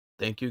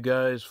Thank you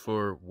guys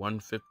for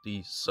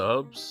 150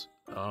 subs.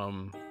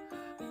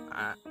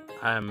 I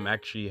I'm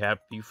actually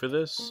happy for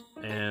this,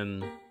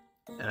 and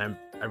I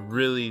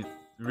really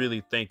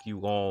thank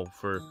you all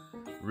for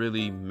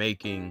really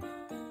making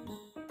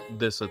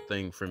this a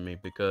thing for me,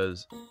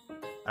 because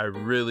I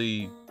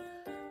really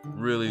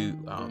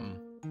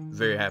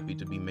very happy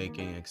to be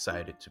making,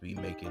 excited to be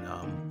making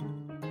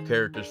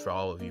characters for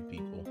all of you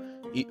people.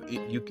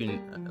 You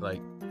can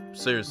like,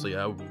 seriously,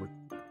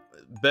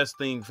 best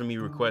thing for me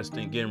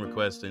getting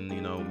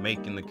requesting,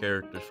 making the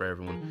characters for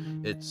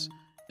everyone.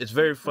 It's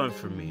very fun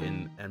for me,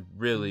 and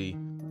really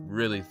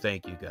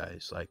thank you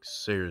guys. Like,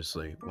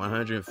 seriously,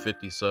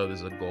 150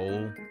 subs is a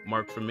goal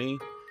mark for me,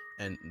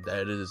 and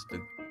that is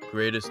the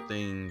greatest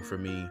thing for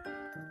me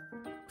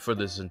for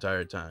this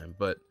entire time.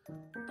 But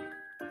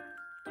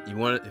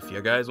if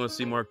you guys want to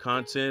see more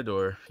content,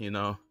 or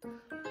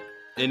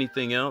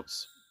anything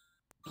else,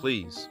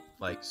 please,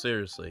 like,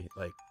 seriously,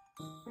 like,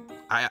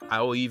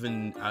 I'll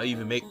even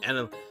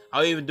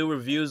do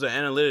reviews of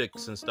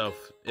analytics and stuff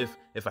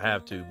if I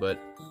have to. But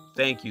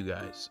thank you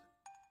guys,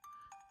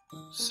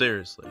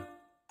 seriously,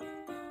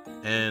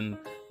 and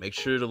make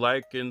sure to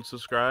like and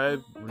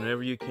subscribe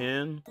whenever you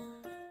can.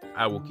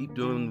 I will keep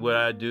doing what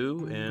I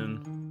do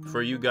and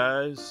for you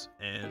guys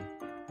and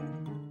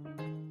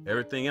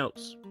everything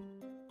else.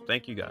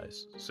 Thank you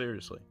guys,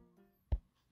 seriously.